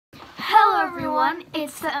Hello everyone,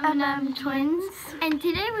 it's the M&M Twins, and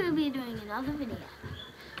today we will be doing another video.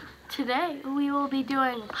 Today we will be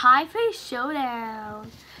doing Pie Face Showdown.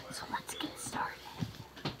 So let's get started.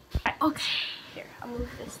 Okay, here, I'll move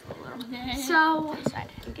this a little. So,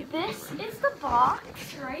 this is the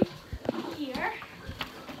box right here.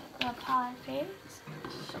 The Pie Face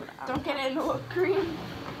Showdown. Don't get into whipped cream.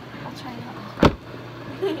 I'll try not.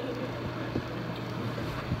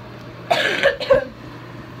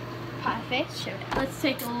 Pie Face Showdown. Let's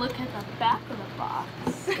take a look at the back of the box.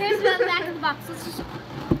 Here's the back of the box. Let's just...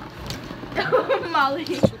 Molly.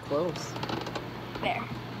 Too close. There.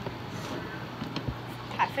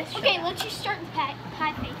 Pie Face Showdown. Okay, let's just start with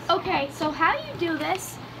Pie Face. Okay, so how you do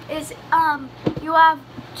this is you have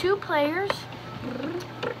two players,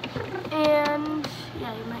 and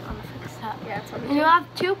yeah, you might want to fix that. Yeah, that's what you have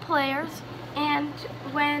two players, and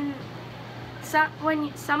when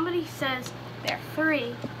somebody says they're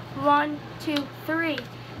 3, 1, 2, 3,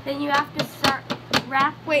 then you have to start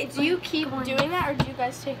wrap. Wait, do you keep doing that, or do you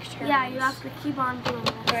guys take turns? Yeah, you have to keep on doing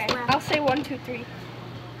this. Alright, I'll say 1, 2, 3.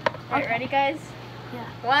 Alright, ready, guys? Yeah.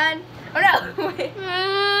 1. Oh no!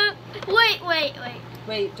 Wait.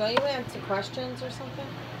 Wait, don't you answer questions or something?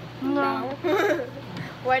 No.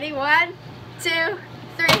 Ready? 1, 2,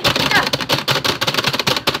 3, go!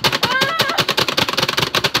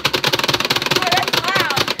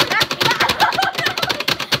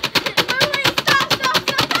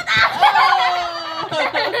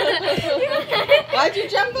 Why'd you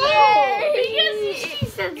jump out? Because she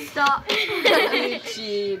said stop. You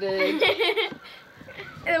cheated.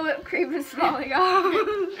 The whipped cream is falling off.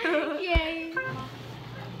 Yay.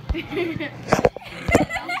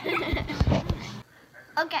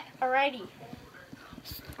 Okay. Alrighty.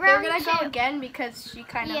 Round We're gonna 2. go again because she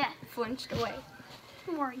kind of flinched away.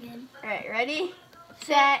 Morgan. Alright, ready,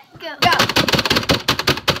 set, Go. go!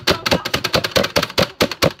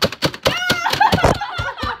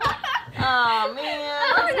 Oh man.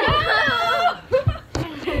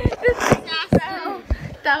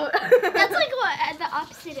 That's like what the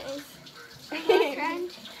opposite is.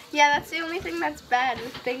 Yeah, that's the only thing that's bad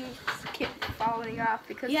is things keep falling off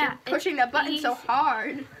because you're pushing the button so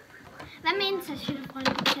hard. That means I should have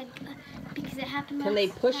wanted to because it happened. Can they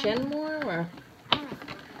push in more or?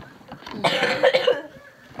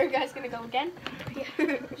 Are you guys gonna go again? Yeah.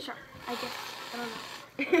 Sure. I guess. I don't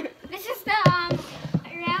know. This is the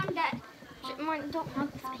round that don't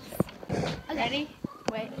want space. Okay. Ready?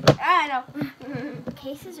 Wait. I know.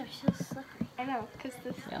 Cases are so slippery. I know, because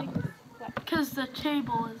this thing is wet. Because the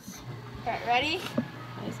table is. Alright, ready?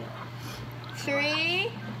 What is it?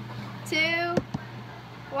 3, 2,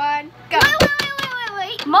 1, go!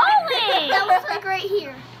 Wait. Molly! That was like right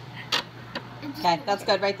here. Okay, that's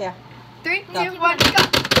good right there. 3, Go. 2, 1, go!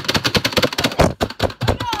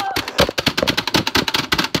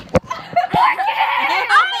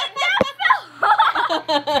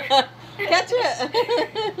 Catch it.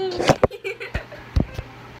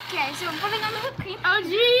 Okay, so we're putting on the whipped cream. Oh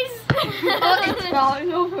jeez! Oh, it's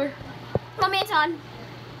falling over. Mommy, it's on.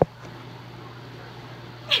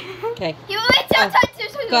 Okay. Wait, don't touch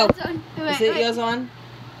this. Go. It's on. Is it yours on?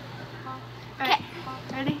 Okay.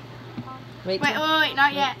 Ready? Wait. Wait,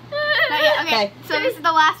 not yet. Not yet. Okay. Okay. So this is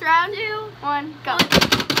the last round. 2, 1, go.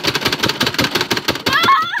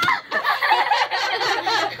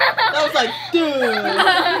 That was like, dude.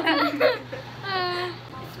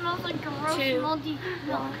 It smells like gross 2, moldy.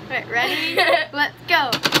 Wait, ready? Let's go.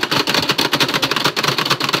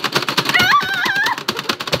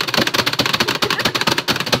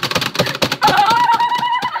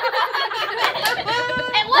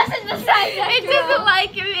 It wasn't the size I It doesn't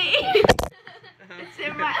like me. It's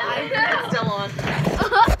in my eyes. It's still on.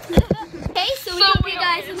 Okay, so we hope you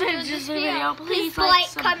guys enjoyed this video. Please like,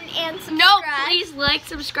 comment, and subscribe. No, please like,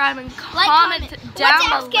 subscribe, and Like, comment down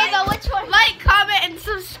Let's ask below. Ava which one. Like, comment, and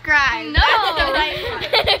subscribe. No.